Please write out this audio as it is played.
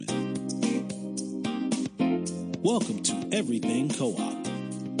Welcome to Everything Co-op,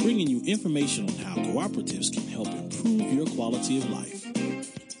 bringing you information on how cooperatives can help improve your quality of life.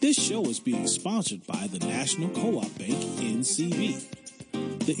 This show is being sponsored by the National Co-op Bank, NCB.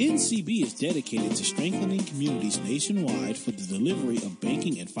 The NCB is dedicated to strengthening communities nationwide for the delivery of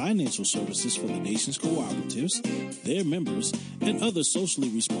banking and financial services for the nation's cooperatives, their members, and other socially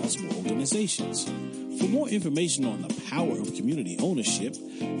responsible organizations. For more information on the power of community ownership,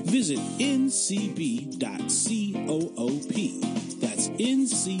 visit ncb.coop. That's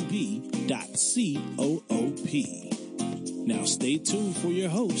ncb.coop. Now stay tuned for your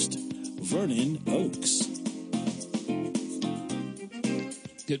host, Vernon Oakes.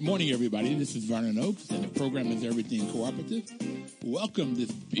 Good morning, everybody. This is Vernon Oakes, and the program is Everything Cooperative. Welcome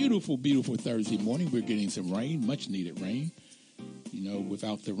this beautiful, beautiful Thursday morning. We're getting some rain, much-needed rain. You know,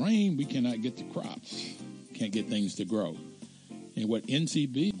 without the rain, we cannot get the crops, can't get things to grow. And what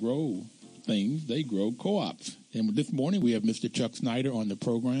NCB grow things, they grow co-ops. And this morning, we have Mr. Chuck Snyder on the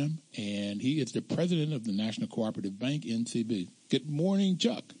program, and he is the president of the National Cooperative Bank, NCB. Good morning,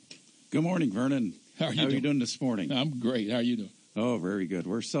 Chuck. Good morning, Vernon. How are you doing this morning? I'm great. How are you doing? Oh, very good.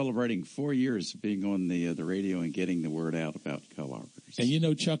 We're celebrating 4 years of being on the radio and getting the word out about co-operators. And you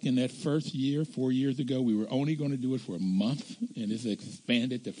know, Chuck, in that first year, 4 years ago, we were only going to do it for a month, and it's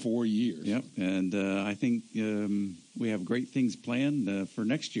expanded to 4 years. Yep, and I think we have great things planned for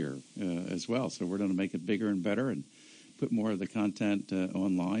next year as well. So we're going to make it bigger and better and put more of the content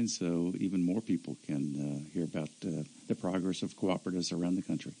online so even more people can hear about the progress of cooperatives around the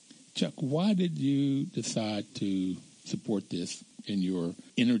country. Chuck, why did you decide to support this in your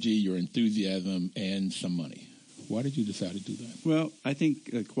energy, your enthusiasm, and some money? Why did you decide to do that? Well, I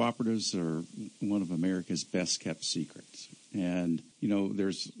think cooperatives are one of America's best-kept secrets. And, you know,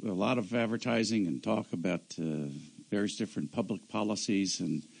 there's a lot of advertising and talk about various different public policies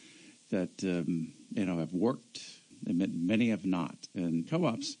and that, you know, have worked, and many have not. And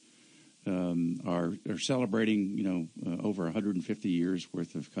co-ops are celebrating, you know, over 150 years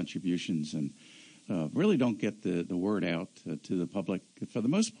worth of contributions and really don't get the word out to the public. For the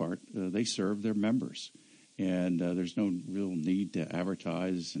most part, they serve their members. And there's no real need to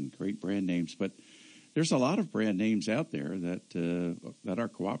advertise and create brand names. But there's a lot of brand names out there that are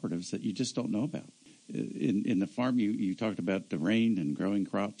cooperatives that you just don't know about. In the farm, you talked about the rain and growing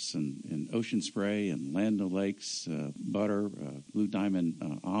crops and Ocean Spray and Land O'Lakes, butter, Blue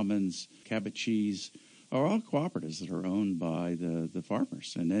Diamond almonds, Cabot cheese are all cooperatives that are owned by the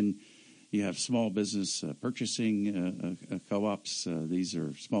farmers. And then you have small business purchasing co-ops. These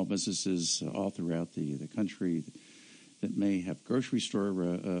are small businesses all throughout the country that may have grocery store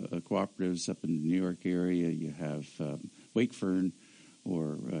cooperatives up in the New York area. You have Wakefern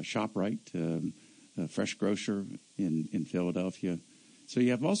or ShopRite, Fresh Grocer in Philadelphia. So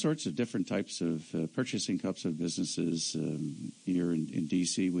you have all sorts of different types of purchasing types of businesses. Here in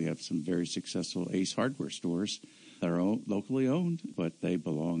D.C., we have some very successful Ace hardware stores that are locally owned, but they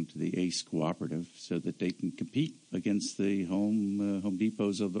belong to the ACE Cooperative so that they can compete against the Home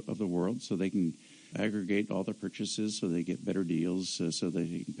Depots of the world, so they can aggregate all their purchases so they get better deals so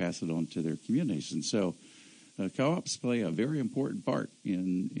they can pass it on to their communities. And so co-ops play a very important part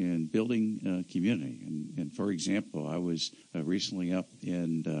in building community. And for example, I was recently up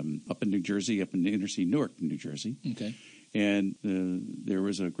in New Jersey, up in the inner city, Newark, New Jersey. Okay. And there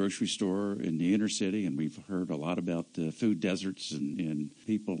was a grocery store in the inner city, and we've heard a lot about food deserts and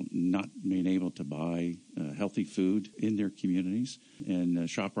people not being able to buy healthy food in their communities. And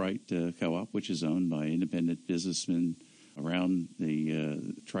ShopRite Co-op, which is owned by independent businessmen around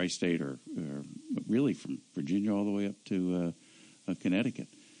the tri-state or really from Virginia all the way up to Connecticut.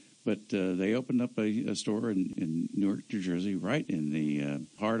 But they opened up a store in Newark, New Jersey, right in the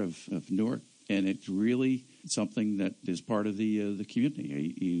heart of Newark. And it's really something that is part of the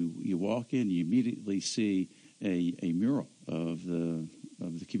community. You walk in, you immediately see a mural of the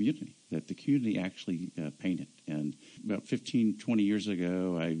community that the community actually painted. And about 15, 20 years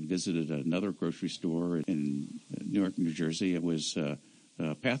ago, I visited another grocery store in Newark, New Jersey. It was a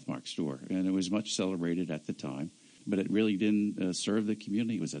Pathmark store, and it was much celebrated at the time. But it really didn't serve the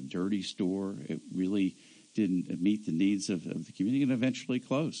community. It was a dirty store. It really didn't meet the needs of the community and eventually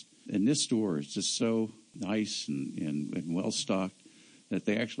closed. And this store is just so nice and well-stocked that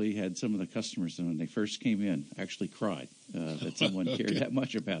they actually had some of the customers, when they first came in, actually cried that someone cared that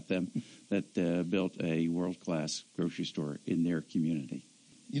much about them that built a world-class grocery store in their community.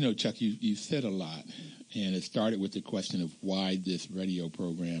 You know, Chuck, you said a lot, and it started with the question of why this radio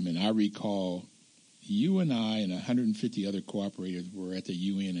program. And I recall you and I and 150 other cooperators were at the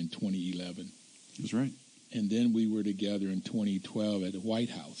UN in 2011. That's right. And then we were together in 2012 at the White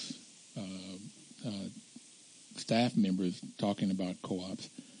House staff members talking about co-ops.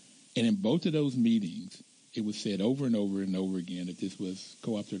 And in both of those meetings, it was said over and over and over again that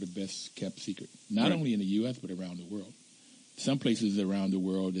co-ops are the best kept secret, not only in the U.S., but around the world. Some places around the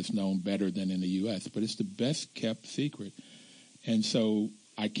world it's known better than in the U.S., but it's the best kept secret. And so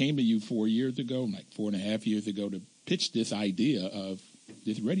I came to you 4 years ago, like 4.5 years ago, to pitch this idea of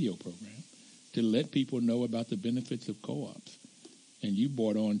this radio program to let people know about the benefits of co-ops. And you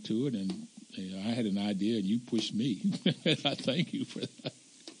bought on to it, and I had an idea, and you pushed me. I thank you for that.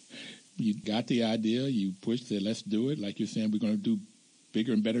 You got the idea, you pushed it, let's do it. Like you're saying, we're going to do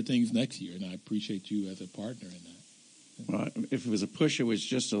bigger and better things next year, and I appreciate you as a partner in that. Well, if it was a push, it was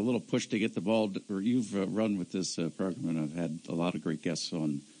just a little push to get the ball. Or you've run with this program, and I've had a lot of great guests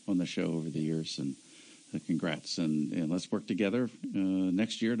on the show over the years, and congrats. And let's work together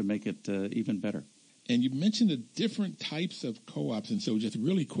next year to make it even better. And you mentioned the different types of co-ops, and so just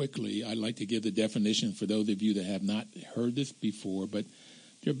really quickly, I'd like to give the definition for those of you that have not heard this before, but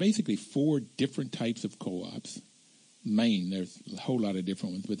there are basically 4 different types of co-ops. There's a whole lot of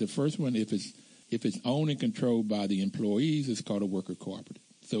different ones, but the first one, if it's owned and controlled by the employees, it's called a worker cooperative.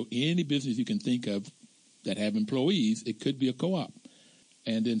 So any business you can think of that have employees, it could be a co-op.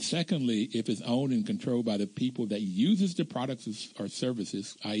 And then secondly, if it's owned and controlled by the people that uses the products or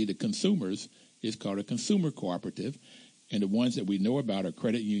services, i.e. the consumers, it's called a consumer cooperative. And the ones that we know about are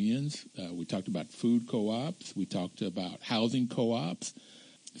credit unions. We talked about food co-ops. We talked about housing co-ops.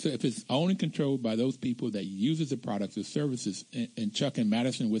 So if it's owned and controlled by those people that uses the products or services, and Chuck, in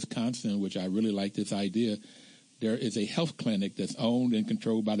Madison, Wisconsin, which I really like this idea, there is a health clinic that's owned and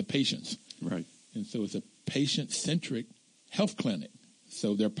controlled by the patients. Right. And so it's a patient-centric health clinic.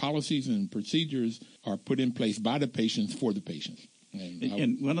 So their policies and procedures are put in place by the patients for the patients.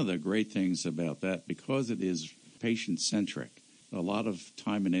 And one of the great things about that, because it is patient-centric, a lot of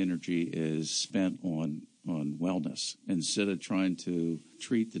time and energy is spent on wellness instead of trying to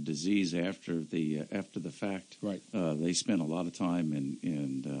treat the disease after the fact. Right. They spend a lot of time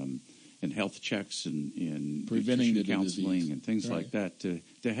in health checks and in preventing the counseling disease. And things like that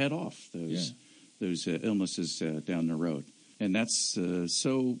to head off those illnesses down the road. And that's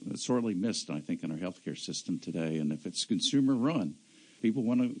so sorely missed, I think, in our healthcare system today. And if it's consumer run, people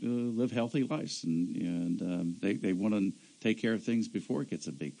want to live healthy lives, and they want to take care of things before it gets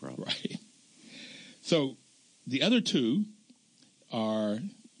a big problem. Right. So the other 2 are,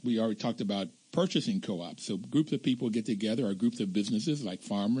 we already talked about purchasing co-ops. So groups of people get together, or groups of businesses like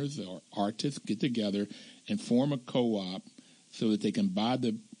farmers or artists get together and form a co-op so that they can buy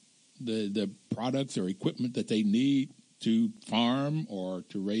the products or equipment that they need to farm or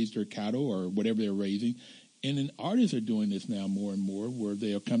to raise their cattle or whatever they're raising. And then artists are doing this now more and more, where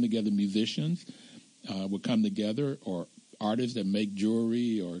they'll come together, musicians will come together, or artists that make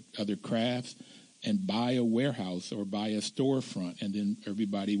jewelry or other crafts, and buy a warehouse or buy a storefront, and then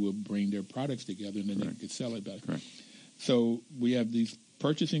everybody will bring their products together, and then they can sell it better. Correct. So we have these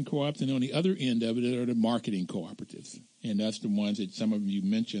purchasing co-ops, and on the other end of it are the marketing cooperatives. And that's the ones that some of you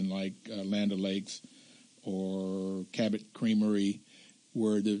mentioned, like Land O'Lakes or Cabot Creamery,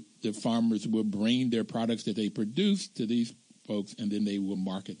 where the farmers will bring their products that they produce to these folks, and then they will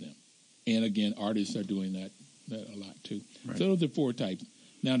market them. And again, artists are doing that a lot too. Right. So those are 4 types.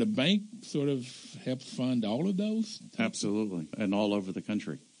 Now, the bank sort of helps fund all of those? Absolutely, and all over the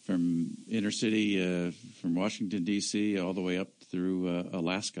country, from inner city, from Washington, D.C., all the way up through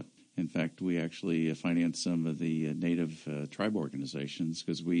Alaska. In fact, we actually finance some of the native tribe organizations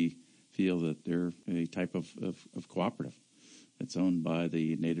because we feel that they're a type of cooperative. It's owned by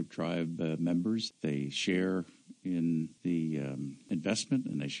the native tribe members. They share in the investment,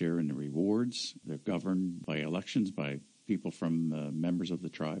 and they share in the rewards. They're governed by elections by people from members of the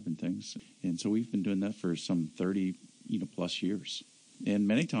tribe and things. And so we've been doing that for some 30 plus years. And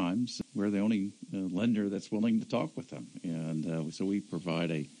many times we're the only lender that's willing to talk with them. And so we provide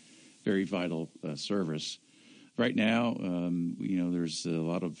a very vital service. Right now, there's a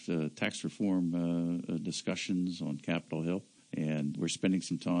lot of tax reform discussions on Capitol Hill. And we're spending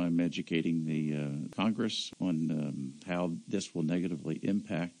some time educating the Congress on how this will negatively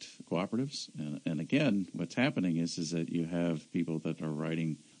impact cooperatives. And again, what's happening is that you have people that are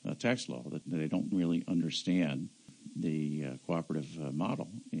writing tax law that they don't really understand the cooperative model.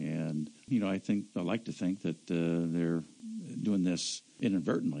 And, I like to think that they're doing this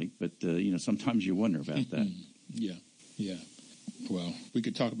inadvertently, but, sometimes you wonder about that. Yeah. Well, we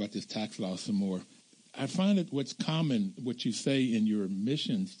could talk about this tax law some more. I find that what's common, what you say in your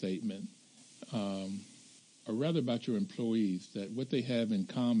mission statement, or rather about your employees, that what they have in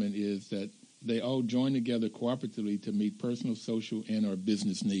common is that they all join together cooperatively to meet personal, social, and or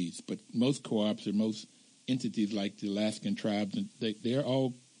business needs. But most co-ops or most entities like the Alaskan tribes, and they're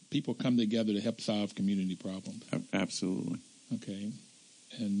all people come together to help solve community problems. Absolutely. Okay.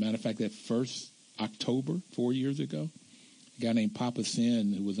 And matter of fact, that first October, 4 years ago, a guy named Papa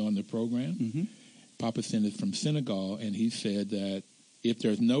Sin, who was on the program, Papa Sin is from Senegal, and he said that if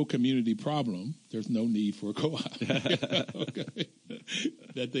there's no community problem, there's no need for a co-op. Okay.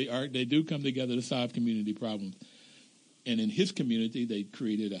 That they do come together to solve community problems. And in his community, they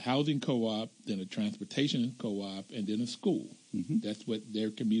created a housing co-op, then a transportation co-op, and then a school. That's what their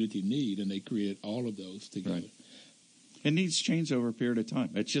community need, and they created all of those together. Right. And needs change over a period of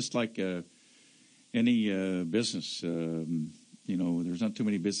time. It's just like any business. There's not too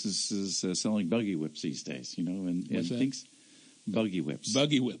many businesses selling buggy whips these days. And things. Buggy whips.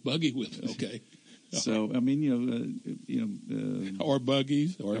 Buggy whips. Okay. So I mean, or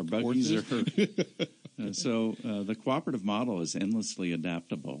buggies, or buggies, so the cooperative model is endlessly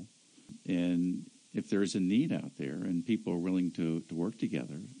adaptable, and if there's a need out there and people are willing to work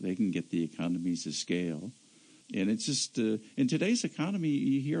together, they can get the economies of scale. And it's just in today's economy,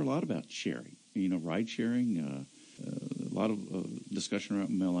 you hear a lot about sharing. Ride sharing. A lot of discussion around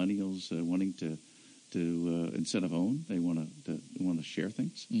millennials wanting to instead of own, they want to share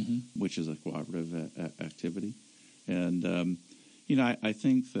things, which is a cooperative activity. And I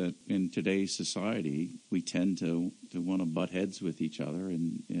think that in today's society, we tend to want to butt heads with each other,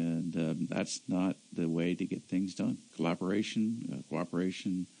 and that's not the way to get things done. Collaboration,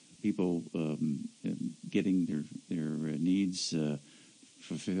 cooperation, people getting their needs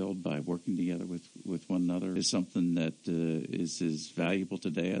fulfilled by working together with one another is something that is as valuable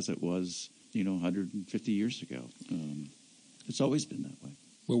today as it was 150 years ago. It's always been that way.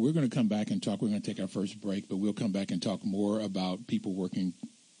 Well, we're going to come back and talk. We're going to take our first break, but we'll come back and talk more about people working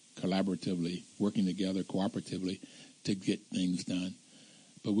collaboratively, working together cooperatively to get things done.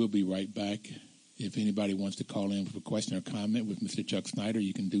 But we'll be right back. If anybody wants to call in with a question or comment with Mr. Chuck Snyder,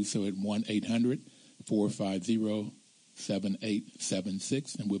 you can do so at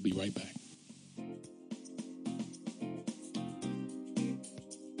 1-800-450-7876, and we'll be right back.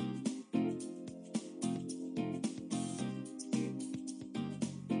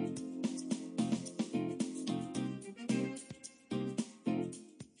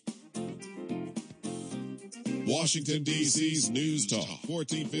 Washington, D.C.'s News Talk,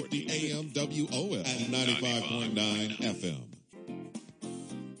 1450 AM WOL and 95.9 FM.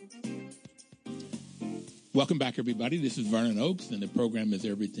 Welcome back, everybody. This is Vernon Oakes, and the program is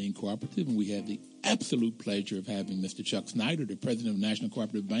Everything Cooperative, and we have the absolute pleasure of having Mr. Chuck Snyder, the president of National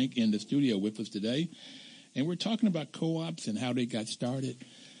Cooperative Bank, in the studio with us today. And we're talking about co-ops and how they got started.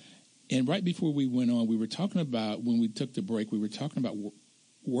 And right before we went on, we were talking about, when we took the break, we were talking about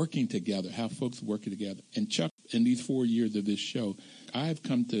working together, how folks work together. And Chuck, in these 4 years of this show, I've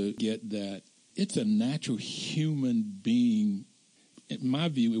come to get that it's a natural human being. In my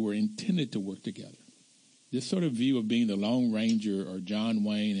view, we're intended to work together. This sort of view of being the Lone Ranger or John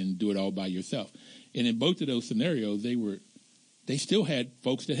Wayne and do it all by yourself. And in both of those scenarios, they still had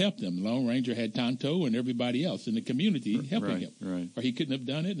folks to help them. The Lone Ranger had Tonto and everybody else in the community helping him. Right. Or he couldn't have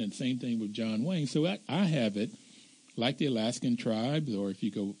done it, and the same thing with John Wayne. So I have it like the Alaskan tribes, or if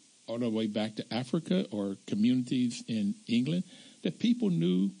you go all the way back to Africa or communities in England, that people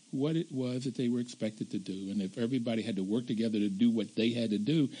knew what it was that they were expected to do. And if everybody had to work together to do what they had to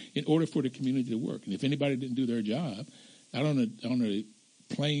do in order for the community to work. And if anybody didn't do their job, out on the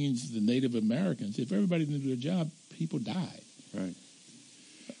plains, the Native Americans, if everybody didn't do their job, people died. Right.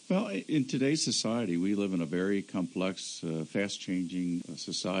 Well, in today's society, we live in a very complex, fast-changing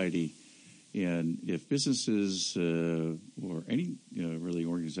society. And if businesses or any really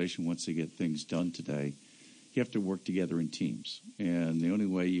organization wants to get things done today, you have to work together in teams. And the only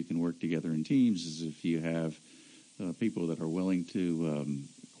way you can work together in teams is if you have people that are willing to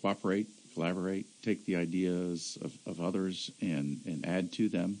cooperate, collaborate, take the ideas of others and add to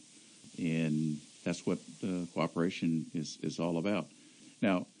them. And that's what cooperation is all about.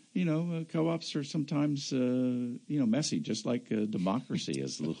 Now, co-ops are sometimes, messy, just like democracy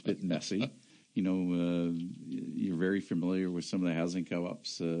is a little bit messy. You're very familiar with some of the housing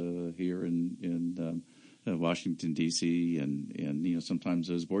co-ops here in Washington, D.C., and sometimes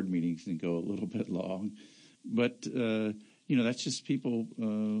those board meetings can go a little bit long. But, that's just people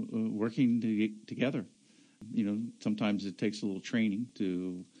working together. Sometimes it takes a little training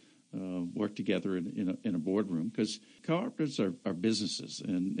to work together in a boardroom, because cooperatives are businesses,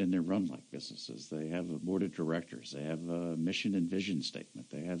 and they're run like businesses. They have a board of directors. They have a mission and vision statement.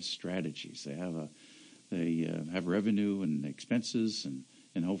 They have strategies. They have revenue and expenses,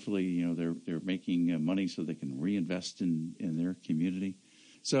 and hopefully they're making money so they can reinvest in their community.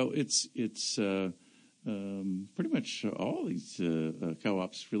 So it's pretty much all these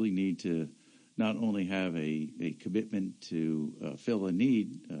co-ops really need to not only have a commitment to fill a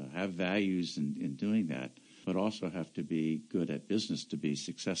need, have values in doing that, but also have to be good at business to be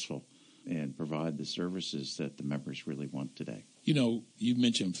successful and provide the services that the members really want today. You know, you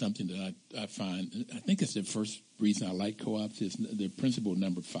mentioned something that I find, I think it's the first reason I like co-ops is the principle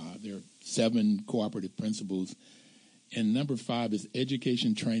number 5. There are 7 cooperative principles, and number 5 is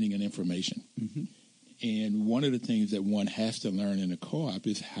education, training, and information. Mm-hmm. And one of the things that one has to learn in a co-op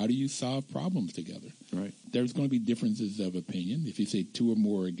is how do you solve problems together? Right. There's going to be differences of opinion. If you say 2 or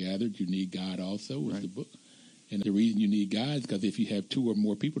more are gathered, you need God also, is right. the book. And the reason you need God is because if you have 2 or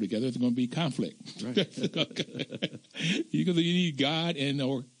more people together, there's going to be conflict. Right. Because you need God and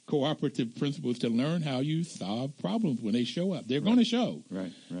or cooperative principles to learn how you solve problems when they show up. They're right. going to show.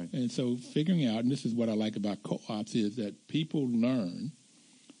 Right, right. And so figuring out, and this is what I like about co-ops, is that people learn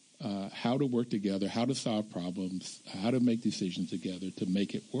how to work together, how to solve problems, how to make decisions together to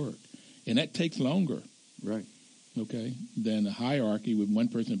make it work. And that takes longer. Right. Okay, than a hierarchy with one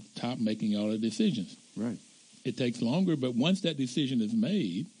person at the top making all the decisions. Right. It takes longer, but once that decision is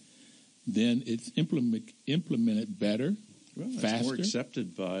made, then it's implemented better, faster. It's more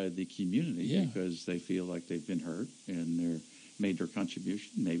accepted by the community because they feel like they've been heard and they're made their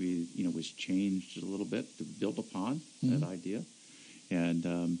contribution. Maybe, was changed a little bit to build upon that idea.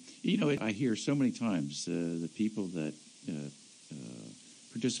 And, I hear so many times the people that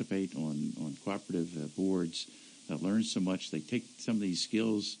participate on cooperative boards learn so much. They take some of these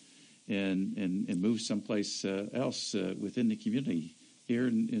skills and move someplace else within the community. Here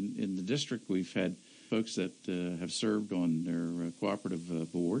in the district, we've had folks that have served on their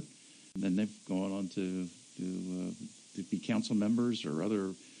cooperative board, and then they've gone on to be council members or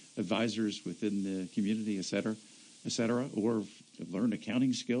other advisors within the community, et cetera, or learned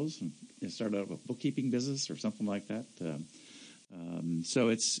accounting skills and started out a bookkeeping business or something like that. So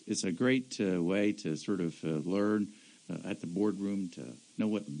it's a great way to sort of learn at the boardroom to know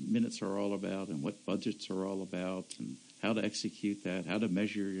what minutes are all about and what budgets are all about and how to execute that, how to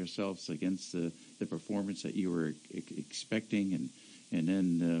measure yourselves against the performance that you were expecting, and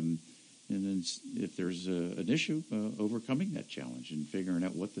then if there's an issue, overcoming that challenge and figuring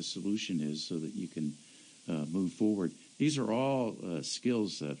out what the solution is so that you can move forward. These are all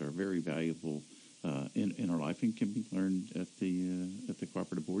skills that are very valuable in our life and can be learned at the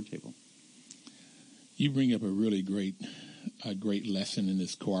cooperative board table. You bring up a really great lesson in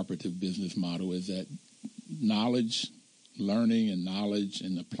this cooperative business model is that knowledge, learning and knowledge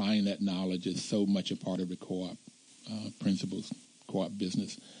and applying that knowledge is so much a part of the co-op principles, co-op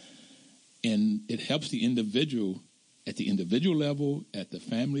business. And it helps the individual at the individual level, at the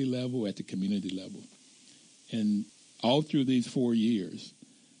family level, at the community level. And all through these 4 years,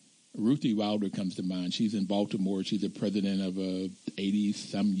 Ruthie Wilder comes to mind. She's in Baltimore. She's the president of a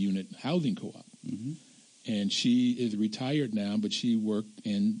 80-some unit housing co-op. Mm-hmm. And she is retired now, but she worked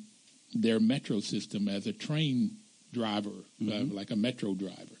in their metro system as a train driver, like a metro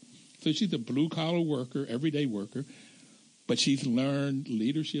driver. So she's a blue-collar worker, everyday worker, but she's learned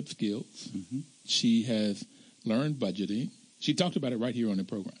leadership skills. Mm-hmm. She has learned budgeting. She talked about it right here on the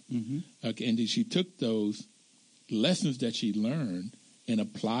program. Mm-hmm. Okay, and she took those lessons that she learned and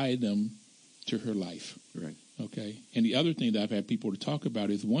applied them to her life. Right. Okay. And the other thing that I've had people to talk about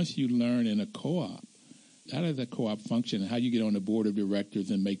is once you learn in a co-op, how does a co-op function and how you get on the board of directors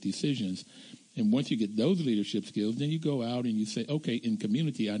and make decisions. And once you get those leadership skills, then you go out and you say, okay, in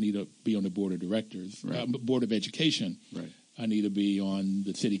community, I need to be on the board of directors, right. Board of education. Right. I need to be on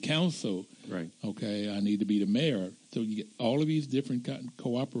the city council. Right. Okay. I need to be the mayor. So you get all of these different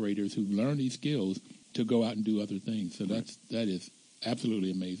cooperators who learn these skills to go out and do other things. So that is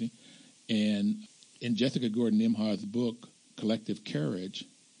absolutely amazing. And in Jessica Gordon Nimhar's book, Collective Courage,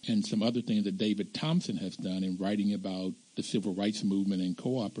 and some other things that David Thompson has done in writing about the civil rights movement and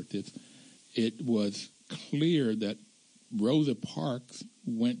cooperatives, it was clear that Rosa Parks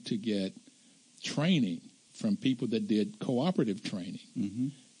went to get training from people that did cooperative training. Mm-hmm.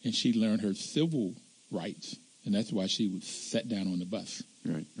 And she learned her civil rights, and that's why she was sat down on the bus.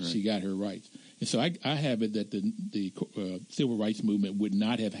 Right. She got her rights. And so I have it that the civil rights movement would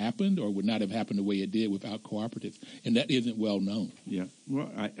not have happened or would not have happened the way it did without cooperatives. And that isn't well known. Yeah. Well,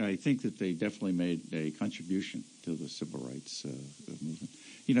 I think that they definitely made a contribution to the civil rights movement.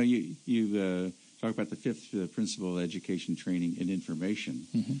 You talk about the fifth principle of education, training, and information.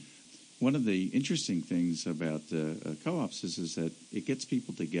 Mm-hmm. One of the interesting things about co-ops is that it gets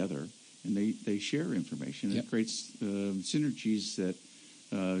people together and they share information. And It creates synergies that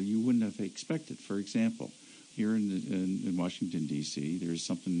you wouldn't have expected. For example, here in Washington, D.C., there's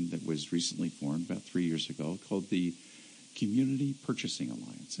something that was recently formed about 3 years ago called the Community Purchasing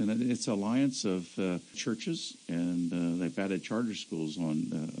Alliance. And it's an alliance of churches, and they've added charter schools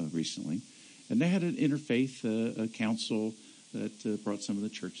on recently. And they had an interfaith council that brought some of the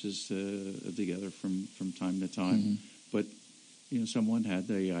churches together from time to time. Mm-hmm. But, someone had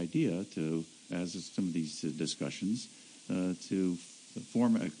the idea to, as some of these discussions, to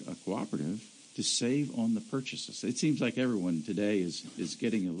form a cooperative to save on the purchases. It seems like everyone today is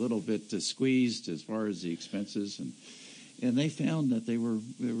getting a little bit squeezed as far as the expenses, and they found that they were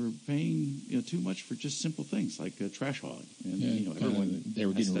paying too much for just simple things like trash hauling, and everyone they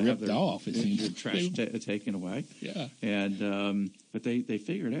were getting ripped off. It seems trash taken away. Yeah, and but they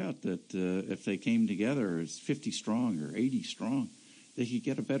figured out that if they came together as 50 strong or 80 strong, they could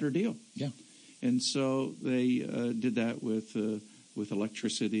get a better deal. Yeah, and so they did that with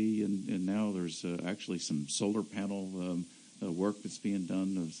electricity, and now there's actually some solar panel work that's being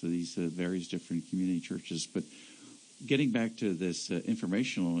done of these various different community churches. But getting back to this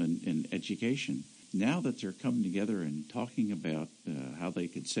informational and education, now that they're coming together and talking about how they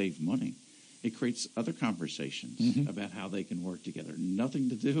could save money, it creates other conversations mm-hmm. about how they can work together. Nothing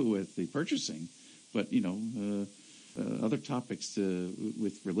to do with the purchasing, but other topics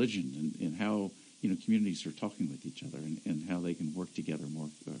with religion and how communities are talking with each other and how they can work together more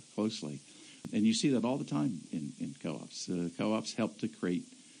closely. And you see that all the time in co-ops. Co-ops help to create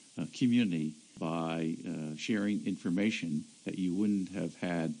a community by sharing information that you wouldn't have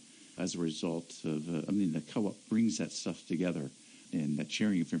had as a result of, the co-op brings that stuff together, and that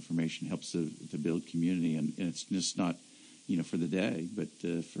sharing of information helps to build community, and it's just not, for the day, but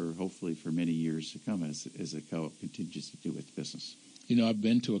for hopefully for many years to come as a co-op continues to do its business. I've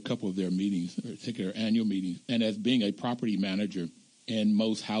been to a couple of their meetings, particular annual meetings, and as being a property manager, and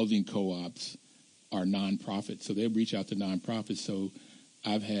most housing co-ops are nonprofits, so they reach out to nonprofits. So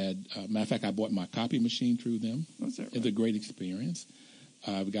I've had, matter of fact, I bought my copy machine through them. That's that right? It's a great experience.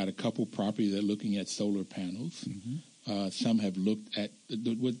 I've got a couple properties that are looking at solar panels. Mm-hmm. Some have looked at,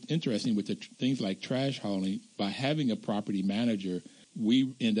 what's interesting with the things like trash hauling, by having a property manager,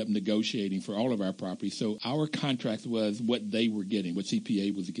 we end up negotiating for all of our properties. So our contract was what they were getting, what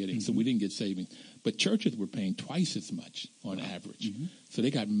CPA was getting. Mm-hmm. So we didn't get savings. But churches were paying twice as much on average. Mm-hmm. So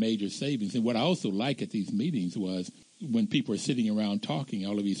they got major savings. And what I also like at these meetings was when people are sitting around talking,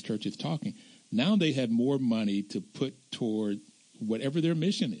 all of these churches talking, now they have more money to put toward whatever their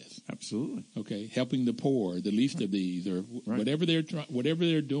mission is. Absolutely. Okay, helping the poor, the least right. of these, or right. whatever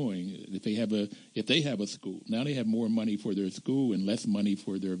they're doing. If they have a school, now they have more money for their school and less money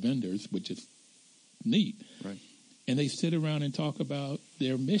for their vendors, which is neat. Right. And they sit around and talk about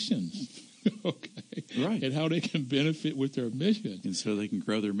their missions. Okay. Right. And how they can benefit with their mission. And so they can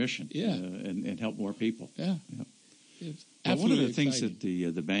grow their mission. Yeah. And help more people. Yeah. Well, one of the things that the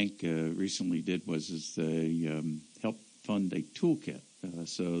bank recently did was they helped fund a toolkit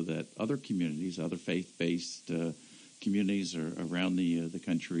so that other communities, other faith-based communities around the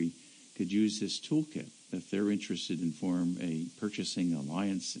country could use this toolkit if they're interested in forming a purchasing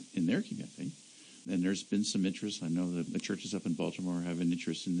alliance in their community. And there's been some interest. I know that the churches up in Baltimore have an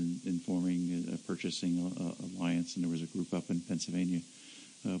interest in forming a purchasing alliance, and there was a group up in Pennsylvania.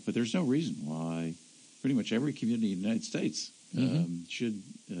 But there's no reason why pretty much every community in the United States mm-hmm. Should,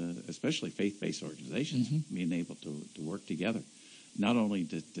 especially faith-based organizations, mm-hmm. being able to work together, not only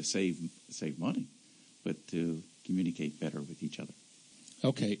to save money, but to communicate better with each other.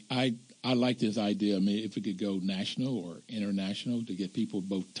 Okay, I like this idea. I mean, if we could go national or international to get people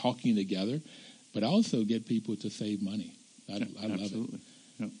both talking together, but also get people to save money. I love Absolutely. it.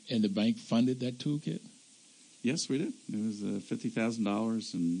 Yep. And the bank funded that toolkit? Yes, we did. It was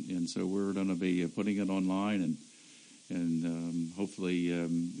 $50,000, and so we're going to be putting it online, and hopefully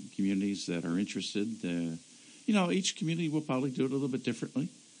communities that are interested. Each community will probably do it a little bit differently,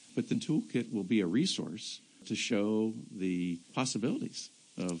 but the toolkit will be a resource to show the possibilities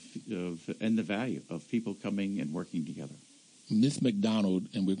of and the value of people coming and working together. Miss McDonald,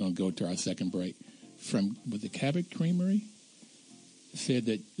 and we're going to go to our second break, with the Cabot Creamery, said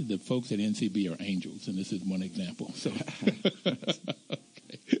that the folks at NCB are angels, and this is one example. So okay.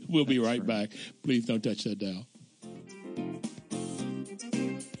 We'll be right back. Please don't touch that dial.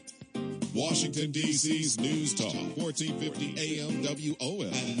 Washington, D.C.'s News Talk, 1450 AM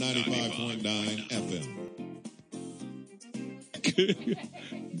WOS and 95.9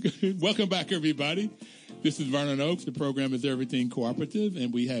 FM. Welcome back, everybody. This is Vernon Oakes. The program is Everything Cooperative,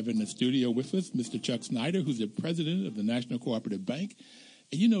 and we have in the studio with us Mr. Chuck Snyder, who's the president of the National Cooperative Bank.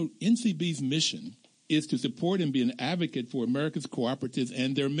 And NCB's mission is to support and be an advocate for America's cooperatives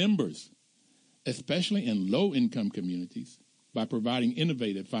and their members. especially in low-income communities, by providing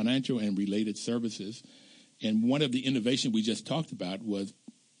innovative financial and related services. And one of the innovations we just talked about was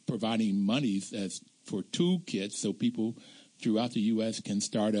providing monies for toolkits so people throughout the U.S. can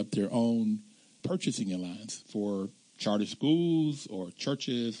start up their own purchasing alliance for charter schools or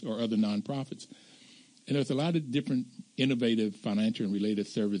churches or other nonprofits. And there's a lot of different innovative financial and related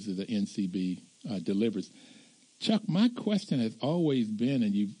services that NCB delivers. Chuck, my question has always been,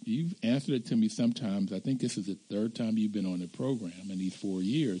 and you've answered it to me sometimes, I think this is the third time you've been on the program in these 4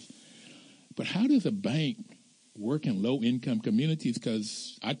 years, but how does a bank work in low-income communities?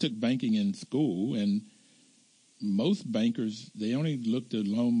 Because I took banking in school, and most bankers, they only look to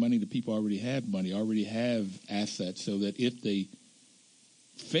loan money to people who already have money, already have assets, so that if they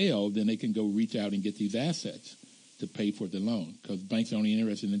fail, then they can go reach out and get these assets to pay for the loan, because banks are only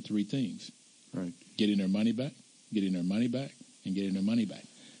interested in three things. Right. Getting their money back, getting their money back, and getting their money back.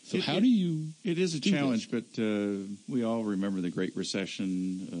 So It is a challenge, but we all remember the Great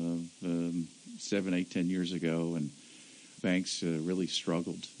Recession of 7, 8, 10 years ago, and banks really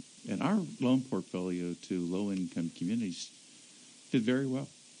struggled. And our loan portfolio to low-income communities did very well.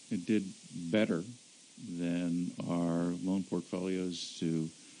 It did better than our loan portfolios to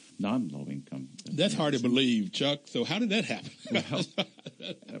non-low-income. That's hard to believe, Chuck. So how did that happen? Well,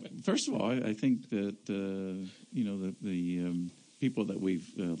 first of all, I think that the people that we've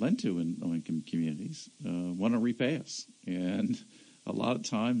lent to in low-income communities want to repay us, and a lot of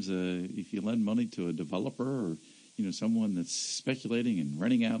times, if you lend money to a developer or someone that's speculating and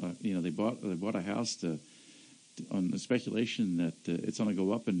renting out, they bought a house on the speculation that it's going to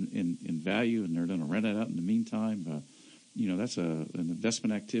go up in value, and they're going to rent it out in the meantime. That's an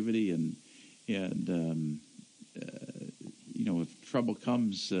investment activity, and if trouble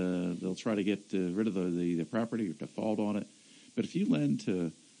comes, they'll try to get rid of the property or default on it. But if you lend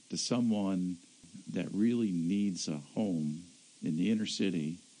to someone that really needs a home in the inner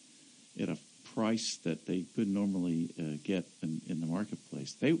city at a price that they couldn't normally get in the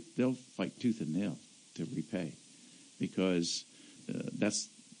marketplace, they'll fight tooth and nail to repay, because that's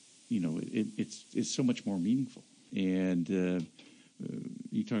it's so much more meaningful. And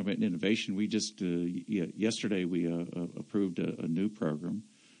you talk about innovation. We just yesterday we approved a new program.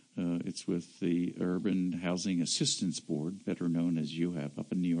 It's with the Urban Housing Assistance Board, better known as UHAB,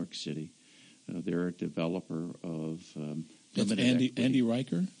 up in New York City. They're a developer of That's Andy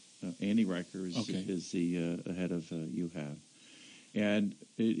Riker? Andy Riker is the head of UHAB. And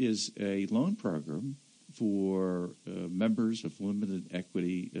it is a loan program for members of limited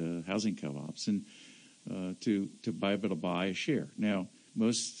equity housing co-ops, and to be able to buy a share. Now,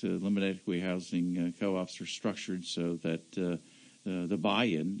 most limited equity housing co-ops are structured so that the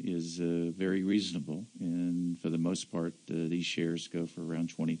buy-in is very reasonable, and for the most part, these shares go for around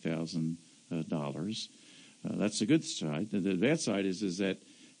 $20,000. That's the good side. The bad side is that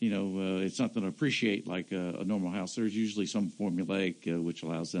it's not going to appreciate like a normal house. There's usually some formulaic which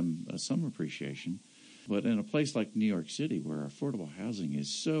allows them some appreciation. But in a place like New York City, where affordable housing is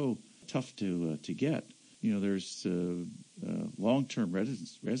so tough to get, there's long-term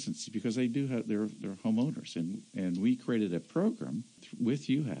residency because they do have they're homeowners, and we created a program with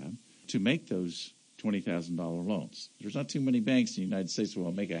UHAB to make those $20,000 loans. There's not too many banks in the United States that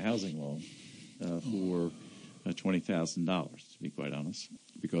will make a housing loan for $20,000, to be quite honest,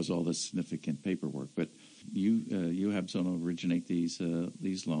 because all this significant paperwork. But UHAB's going to originate these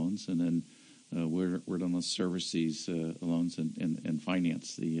loans, and then we're going to service these loans and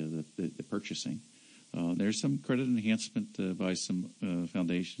finance the purchasing. There's some credit enhancement by some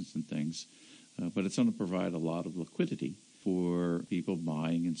foundations and things, but it's going to provide a lot of liquidity for people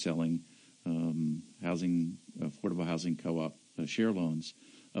buying and selling affordable housing co-op share loans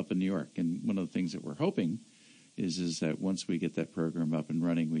up in New York. And one of the things that we're hoping is that once we get that program up and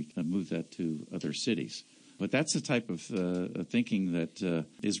running, we can move that to other cities. But that's the type of thinking that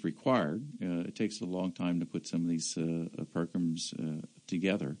is required. It takes a long time to put some of these programs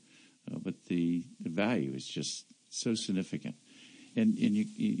together, but the value is just so significant. And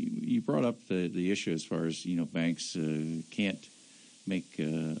you brought up the issue as far as banks can't make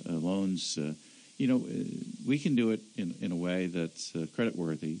loans. We can do it in a way that's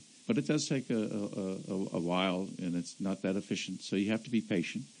creditworthy, but it does take a while, and it's not that efficient. So you have to be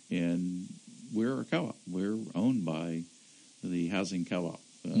patient. And we're a co-op. We're owned by the housing co-op.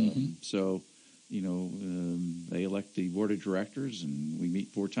 So, they elect the board of directors, and we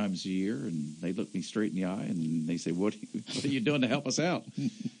meet 4 times a year, and they look me straight in the eye, and they say, what are you doing to help us out?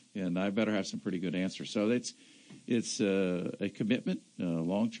 And I better have some pretty good answers. So it's a commitment, a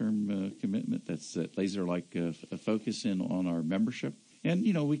long-term commitment that laser-like a focus in on our membership. And,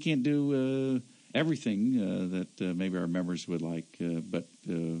 we can't do everything that maybe our members would like, but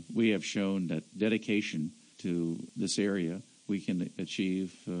we have shown that dedication to this area, we can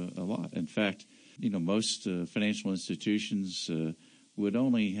achieve a lot. In fact, most financial institutions would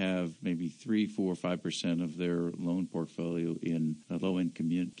only have maybe 3, 4, 5% of their loan portfolio in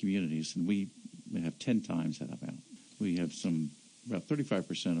low-income communities, and we have 10 times that amount. We have about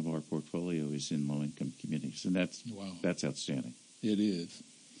 35% of our portfolio is in low-income communities, and that's outstanding. It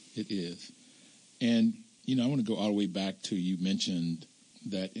is. And, I want to go all the way back to, you mentioned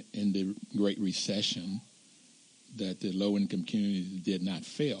that in the Great Recession that the low-income communities did not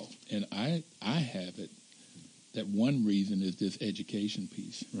fail. And I have it that one reason is this education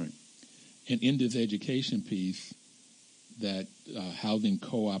piece. Right. And in this education piece, that housing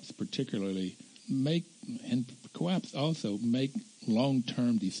co-ops particularly make, and co-ops also make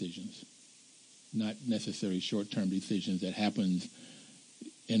long-term decisions, not necessarily short-term decisions that happens.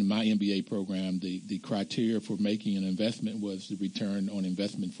 In my MBA program, the criteria for making an investment was the return on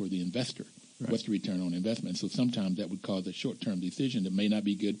investment for the investor. Right. What's the return on investment? So sometimes that would cause a short-term decision that may not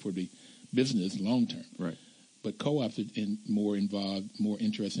be good for the business long-term. Right. But co-ops are more involved, more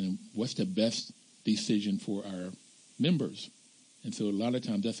interested in what's the best decision for our members. And so a lot of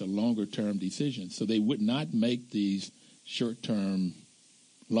times that's a longer-term decision. So they would not make these short-term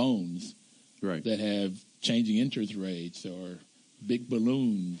loans that have changing interest rates or big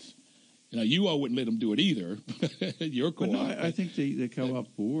balloons. You all wouldn't let them do it either. Your co-op. No, I think the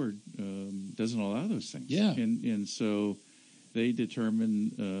co-op board doesn't allow those things. Yeah. And so they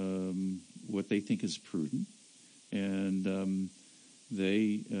determine what they think is prudent, and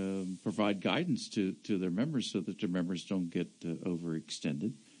they provide guidance to their members so that their members don't get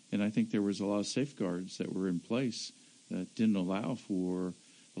overextended. And I think there was a lot of safeguards that were in place that didn't allow for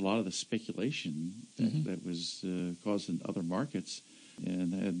a lot of the speculation that was caused in other markets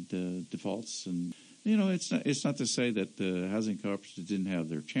and had defaults. And it's not to say that the housing cooperatives didn't have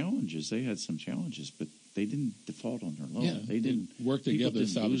their challenges. They had some challenges, but they didn't default on their loan. Yeah, they didn't work together to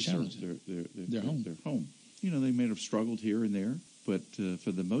solve the challenges. Their home. They may have struggled here and there, but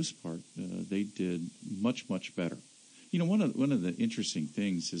for the most part, they did much, much better. One of the interesting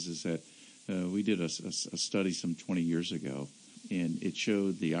things is that we did a study some 20 years ago, and it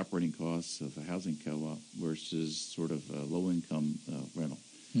showed the operating costs of a housing co-op versus sort of a low-income rental.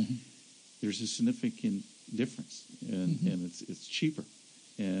 Mm-hmm. There's a significant difference, and it's cheaper.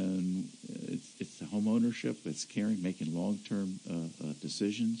 And it's the home ownership, it's caring, making long-term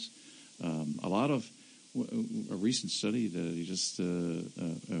decisions. A recent study that you just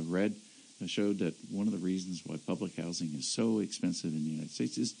read showed that one of the reasons why public housing is so expensive in the United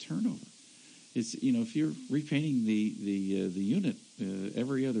States is turnover. It's if you're repainting the unit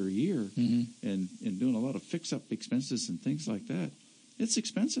every other year and doing a lot of fix-up expenses and things like that, it's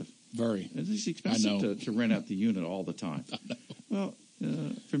expensive. Very. It's expensive to rent out the unit all the time. Well,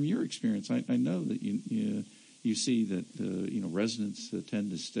 from your experience, I know that you see that residents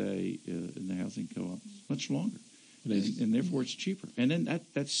tend to stay in the housing co-op much longer, and therefore it's cheaper. And then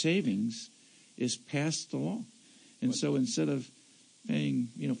that savings is passed along, and so instead of paying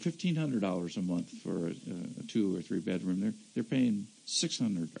 $1,500 a month for a 2 or 3 bedroom, they're paying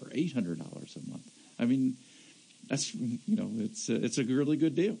 $600 or $800 a month. I mean, that's it's a really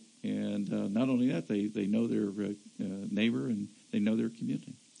good deal. And not only that, they know their neighbor and they know their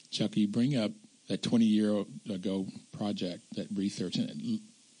community. Chuck, you bring up that 20-year ago project, that research, and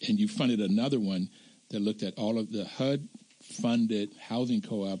you funded another one that looked at all of the HUD-funded housing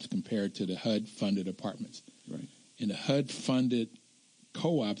co-ops compared to the HUD-funded apartments. Right. And the HUD-funded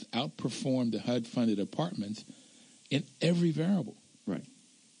co-ops outperformed the HUD-funded apartments in every variable. Right.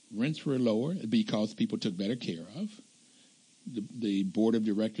 Rents were lower because people took better care of. The board of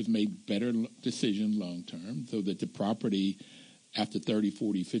directors made better decisions long-term so that the property after 30,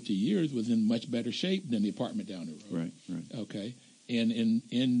 40, 50 years was in much better shape than the apartment down the road. Right. Okay. And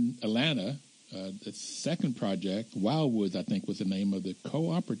in Atlanta, the second project, Wildwoods, I think was the name of the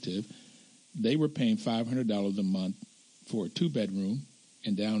cooperative, they were paying $500 a month for a 2-bedroom,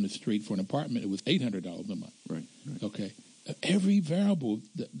 and down the street for an apartment, it was $800 a month. Right. Okay. Every variable,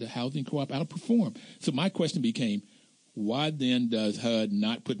 the housing co-op outperformed. So my question became, why then does HUD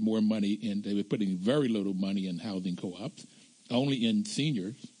not put more money in? They were putting very little money in housing co-ops, only in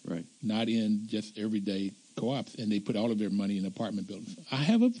seniors, right? Not in just everyday co-ops, and they put all of their money in apartment buildings. I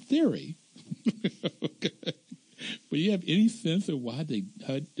have a theory. Okay. But you have any sense of why the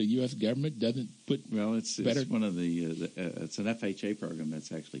U.S. government doesn't put better? It's one of it's an FHA program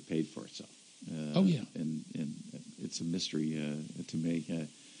that's actually paid for itself. Oh yeah, and it's a mystery to me.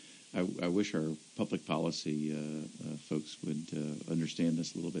 I wish our public policy folks would understand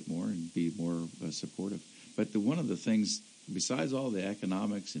this a little bit more and be more supportive. But one of the things, besides all the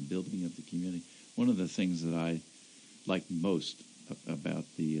economics and building of the community, one of the things that I liked most about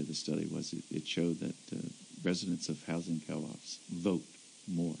the study was it showed that residents of housing co-ops vote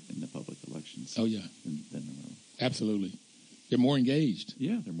more in the public elections. Oh, yeah. Than absolutely. They're more engaged.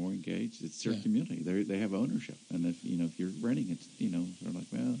 Yeah, they're more engaged. It's their community. They have ownership, and if you're renting it, they're like,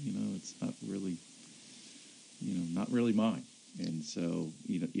 well, it's not really mine, and so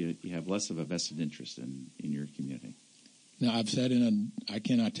you have less of a vested interest in your community. Now, I've sat I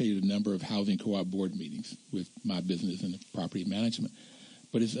cannot tell you the number of housing co-op board meetings with my business in property management,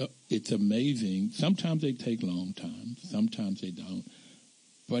 but it's amazing. Sometimes they take long time, sometimes they don't,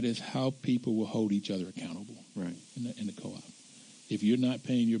 but it's how people will hold each other accountable. Right. In the co-op. If you're not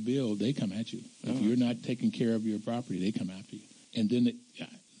paying your bill, they come at you. If you're not taking care of your property, they come after you. And then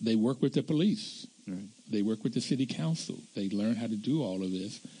they work with the police. Right. They work with the city council. They learn how to do all of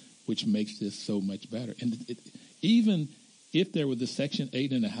this, which makes this so much better. And even if there was a Section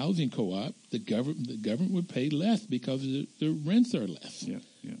 8 in a housing co-op, the government would pay less because the rents are less. Yeah,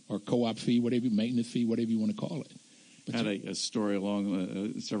 yeah. Or co-op fee, maintenance fee, whatever you want to call it. I had a story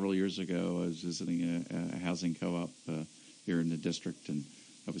along several years ago. I was visiting a housing co-op here in the district, and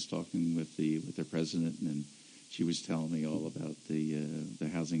I was talking with their president, and she was telling me all about the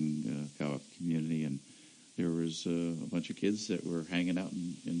housing co-op community, and there was a bunch of kids that were hanging out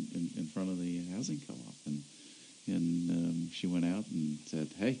in front of the housing co-op, and she went out and said,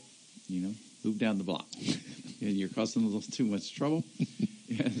 "Hey, move down the block, and you're causing a little too much trouble."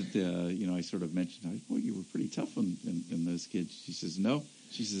 And I sort of mentioned, "Boy, you were pretty tough on those kids." She says, "No,"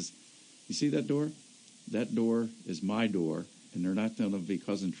 she says, "You see that door? That door is my door, and they're not going to be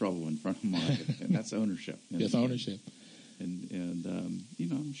causing trouble in front of mine." And that's ownership. That's ownership. And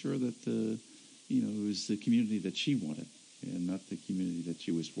I'm sure that it was the community that she wanted, and not the community that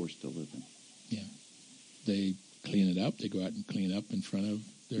she was forced to live in. Yeah, they clean it up. They go out and clean up in front of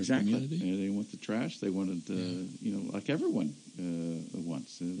their community. Yeah, they want the trash. They wanted, like everyone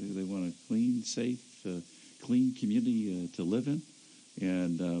wants. They want a clean, safe, clean community to live in.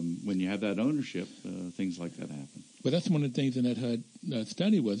 And when you have that ownership, things like that happen. But that's one of the things in that HUD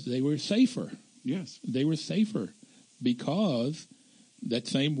study was they were safer. Yes. They were safer because that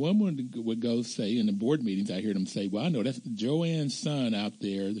same woman would go say in the board meetings, I hear them say, well, I know that's Joanne's son out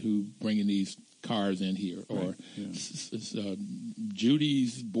there who bringing these cars in here, or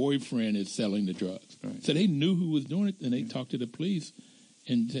Judy's boyfriend is selling the drugs. Right. So they knew who was doing it, and they talked to the police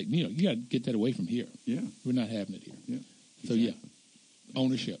and said, you got to get that away from here. Yeah. We're not having it here. Yeah. So,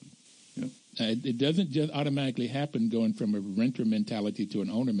 ownership. Yep. It doesn't just automatically happen going from a renter mentality to an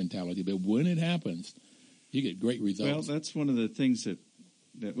owner mentality, but when it happens, you get great results. Well, that's one of the things that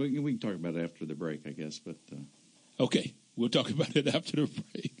we can talk about after the break, I guess. But okay, we'll talk about it after the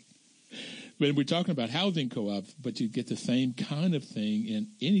break. But we're talking about housing co-ops, but you get the same kind of thing in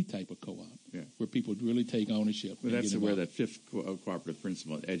any type of co-op, where people really take ownership. Well, that's where that fifth cooperative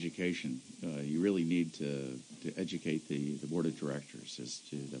principle, education. You really need to educate the board of directors as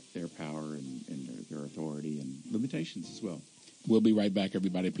to their power and their authority and limitations as well. We'll be right back,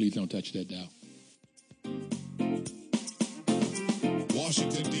 everybody. Please don't touch that dial.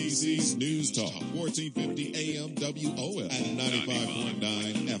 Washington, D.C.'s News Talk, 1450 AM WOL and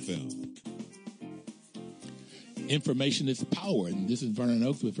 95.9 FM. Information is power, and this is Vernon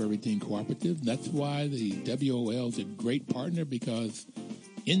Oaks with Everything Cooperative. That's why the WOL is a great partner, because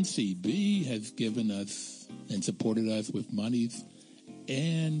NCB has given us and supported us with monies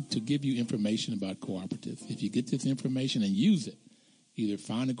and to give you information about cooperatives. If you get this information and use it, either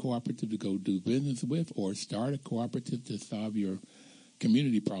find a cooperative to go do business with or start a cooperative to solve your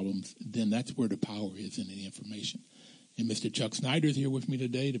community problems, then that's where the power is in the information. And Mr. Chuck Snyder is here with me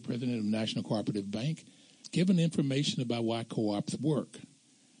today, the president of National Cooperative Bank, giving information about why co-ops work.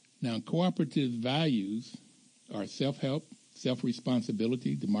 Now, cooperative values are self-help,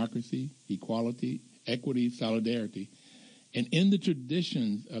 self-responsibility, democracy, equality, equity, solidarity. And in the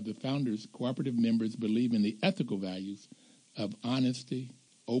traditions of the founders, cooperative members believe in the ethical values of honesty,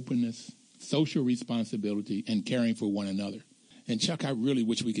 openness, social responsibility, and caring for one another. And Chuck, I really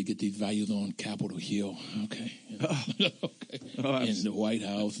wish we could get these values on Capitol Hill, okay? Okay. In the White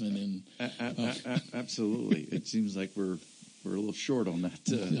House and in... Absolutely. It seems like we're a little short on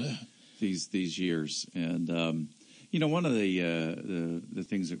that these years. And, one of the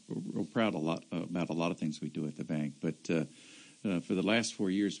things that we're proud about a lot of things we do at the bank, but for the last 4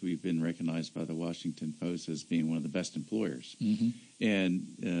 years, we've been recognized by the Washington Post as being one of the best employers. Mm-hmm.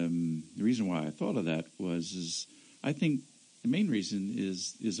 And the reason why I thought of that is I think the main reason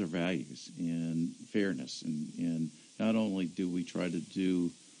is our values and fairness. And not only do we try to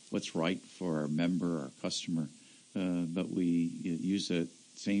do what's right for our member, our customer, but we use that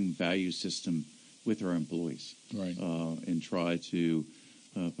same value system with our employees, right? And try to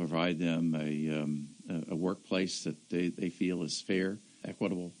provide them a workplace that they feel is fair,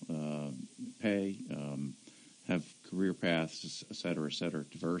 equitable, pay, have career paths, et cetera,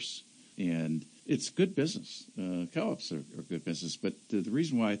 diverse. And it's good business. Co-ops are good business. But the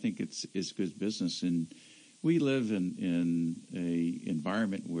reason why I think it's good business, and we live in a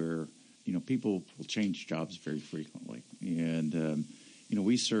environment where, people will change jobs very frequently. And,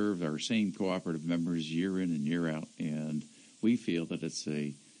 we serve our same cooperative members year in and year out. And we feel that it's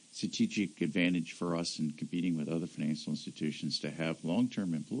a strategic advantage for us in competing with other financial institutions to have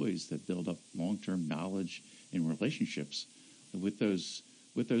long-term employees that build up long-term knowledge and relationships with those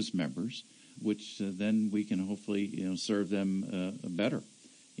members, which then we can hopefully serve them better.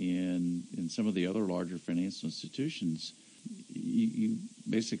 And in some of the other larger financial institutions, you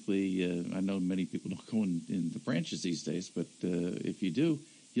basically, I know many people don't go in the branches these days, but if you do,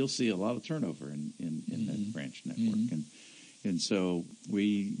 you'll see a lot of turnover in that branch network. And so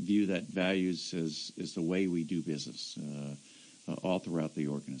we view that values as the way we do business all throughout the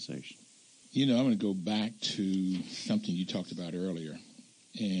organization. I'm going to go back to something you talked about earlier.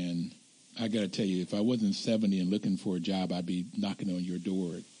 And I got to tell you, if I wasn't 70 and looking for a job, I'd be knocking on your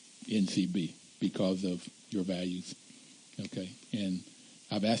door at NCB because of your values. Okay. And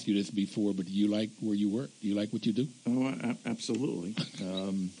I've asked you this before, but do you like where you work? Do you like what you do? Oh, absolutely.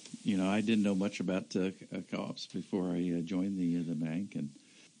 I didn't know much about co-ops before I joined the bank,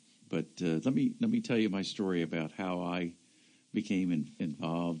 but let me tell you my story about how I became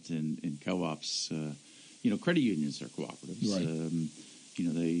involved in co-ops. Credit unions are cooperatives. Right.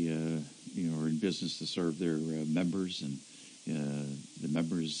 They are in business to serve their members, and the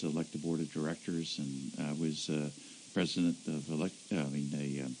members elect the board of directors. And I was president of a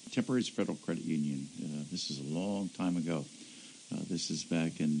temporary federal credit union. This is a long time ago. This is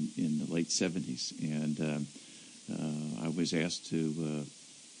back in the late 70s, and I was asked to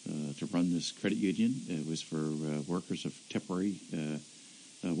run this credit union. It was for workers of temporary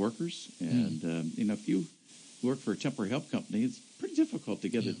workers, and if you work for a temporary help company, it's pretty difficult to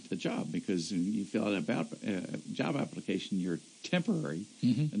get a job because when you fill out a job application, you're temporary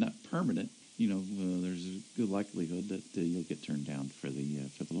and not permanent. There's a good likelihood that you'll get turned down for the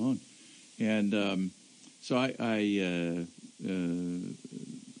loan, and so I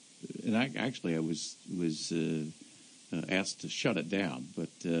was asked to shut it down, but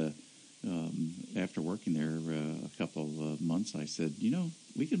after working there a couple of months, I said,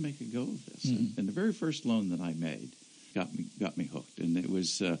 we can make a go of this. And the very first loan that I made got me hooked, and it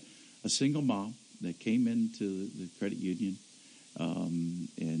was a single mom that came into the credit union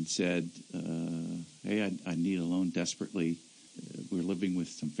and said, hey, I need a loan desperately. We're living with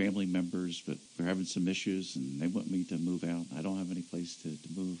some family members, but we're having some issues, and they want me to move out. I don't have any place to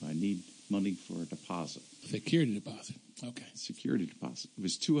move. I need money for a deposit. Security deposit. Okay. Security deposit. It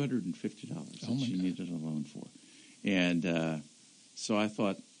was $250 that she needed a loan for. And so I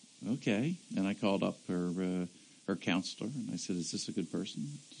thought, okay. And I called up her counselor, and I said, is this a good person?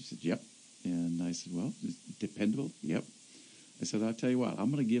 She said, yep. And I said, well, dependable? Yep. I said, I'll tell you what, I'm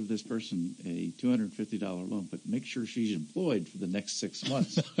going to give this person a $250 loan, but make sure she's employed for the next 6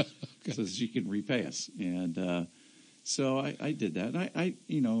 months so that she can repay us. And so I did that. I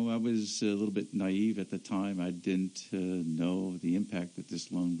was a little bit naive at the time. I didn't know the impact that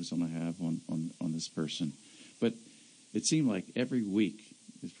this loan was going to have on this person. But it seemed like every week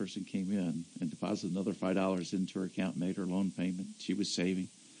this person came in and deposited another $5 into her account, made her loan payment. She was saving.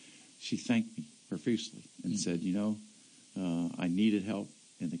 She thanked me profusely and said, I needed help,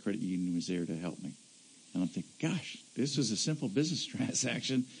 and the credit union was there to help me. And I'm thinking, gosh, this was a simple business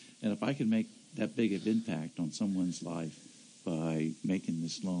transaction, and if I can make that big of impact on someone's life by making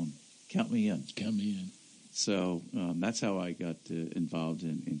this loan, count me in. Count me in. So that's how I got involved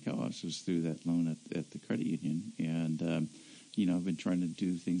in co-ops, was through that loan at the credit union. And, I've been trying to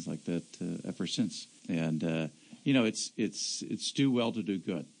do things like that ever since. And, it's do well to do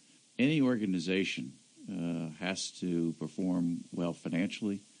good. Any organization has to perform well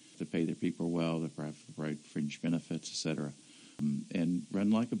financially, to pay their people well, to provide fringe benefits, et cetera, and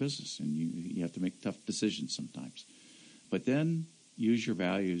run like a business. And you have to make tough decisions sometimes. But then use your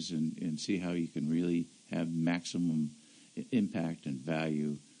values and see how you can really have maximum impact and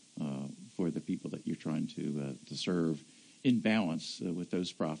value for the people that you're trying to serve in balance with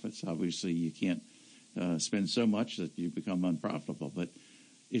those profits. Obviously, you can't spend so much that you become unprofitable. But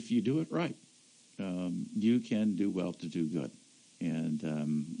if you do it right, you can do well to do good. And,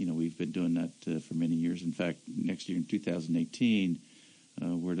 we've been doing that for many years. In fact, next year in 2018,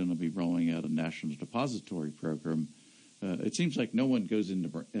 we're going to be rolling out a national depository program. It seems like no one goes into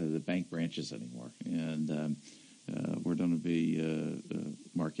the bank branches anymore. And we're going to be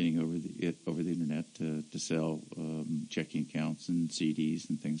marketing over the internet to sell checking accounts and CDs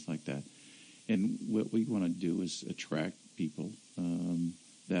and things like that. And what we want to do is attract people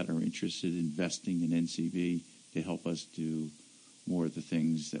that are interested in investing in NCB to help us do more of the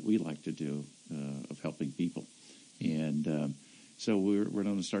things that we like to do of helping people. And so we're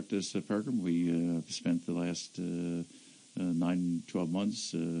going to start this program. We spent the last 9-12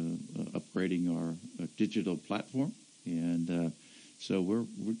 months upgrading our digital platform. And so we're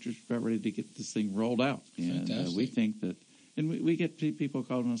just about ready to get this thing rolled out. And we think that, and we get people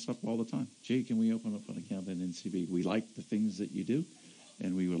calling us up all the time. Jay, can we open up an account at NCB? We like the things that you do,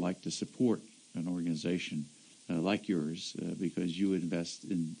 and we would like to support an organization like yours because you invest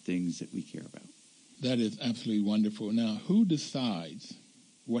in things that we care about. That is absolutely wonderful. Now, who decides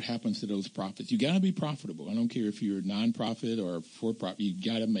what happens to those profits? You got to be profitable. I don't care if you're a nonprofit or for-profit. You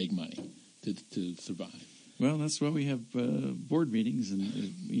got to make money to survive. Well, that's why we have board meetings, and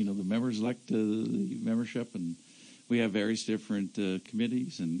the members elect the membership, and we have various different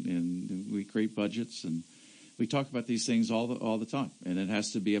committees, and we create budgets, and we talk about these things all the time. And it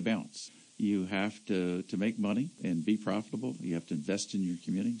has to be a balance. You have to make money and be profitable. You have to invest in your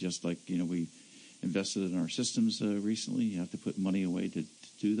community, just like we invested in our systems recently. You have to put money away to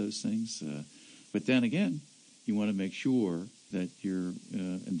do those things. But then again, you want to make sure that you're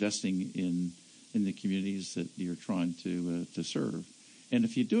investing in the communities that you're trying to serve. And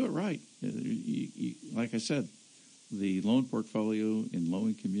if you do it right, like I said, the loan portfolio in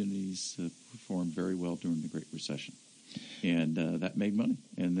low-income communities performed very well during the Great Recession. And that made money.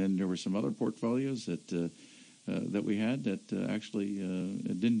 And then there were some other portfolios that we had that actually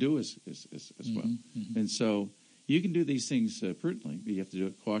didn't do as well. Mm-hmm. And so you can do these things prudently, but you have to do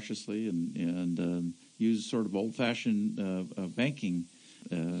it cautiously and use sort of old-fashioned banking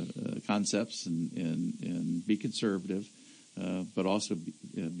concepts and be conservative, but also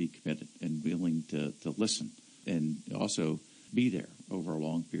be committed and willing to listen and also be there over a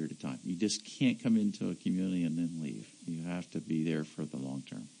long period of time. You just can't come into a community and then leave. You have to be there for the long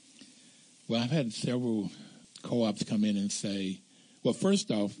term. Well, I've had several co-ops come in and say, well,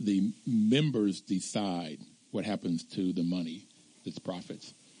 first off, the members decide what happens to the money, its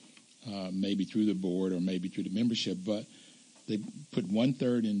profits, maybe through the board or maybe through the membership, but they put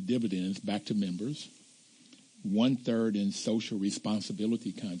 1/3 in dividends back to members, 1/3 in social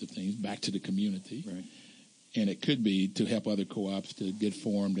responsibility kinds of things back to the community. Right. And it could be to help other co-ops to get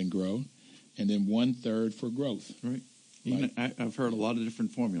formed and grow, and then 1/3 for growth. Right. I've heard a lot of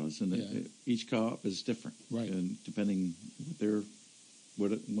different formulas, and each co-op is different, right? And depending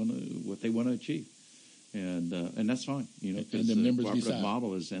what they want to achieve, and that's fine, because the members cooperative decide.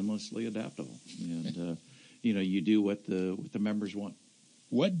 Model is endlessly adaptable, and you do what the members want.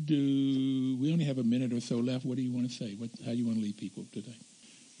 We only have a minute or so left. What do you want to say? How do you want to leave people today?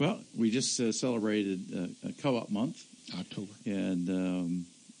 Well, we just celebrated a co-op month, October, and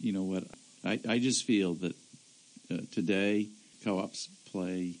you know what? I just feel that today co-ops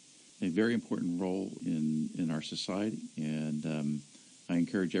play a very important role in our society, and I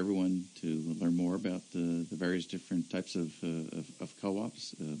encourage everyone to learn more about the various different types of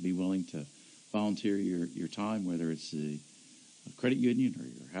co-ops. Be willing to volunteer your time, whether it's a credit union or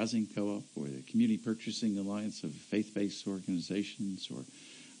your housing co-op or the Community Purchasing Alliance of faith-based organizations,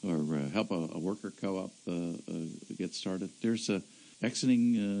 or help a worker co-op get started. There's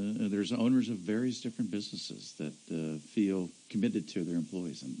owners of various different businesses that feel committed to their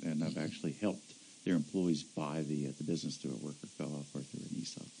employees and have actually helped their employees buy the business through a worker co-op or through an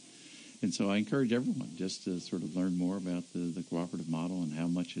ESOP. And so I encourage everyone just to sort of learn more about the cooperative model and how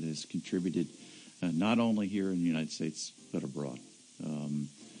much it has contributed, not only here in the United States, but abroad.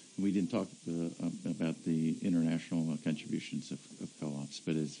 We didn't talk about the international contributions of co-ops,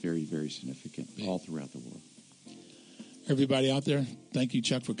 but it's very, very significant all throughout the world. Everybody out there, thank you,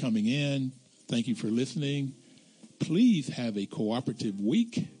 Chuck, for coming in. Thank you for listening. Please have a cooperative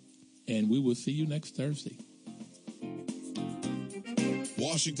week, and we will see you next Thursday.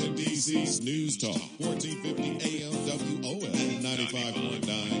 Washington, D.C.'s News Talk, 1450 AM WOS,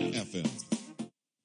 95.9 FM.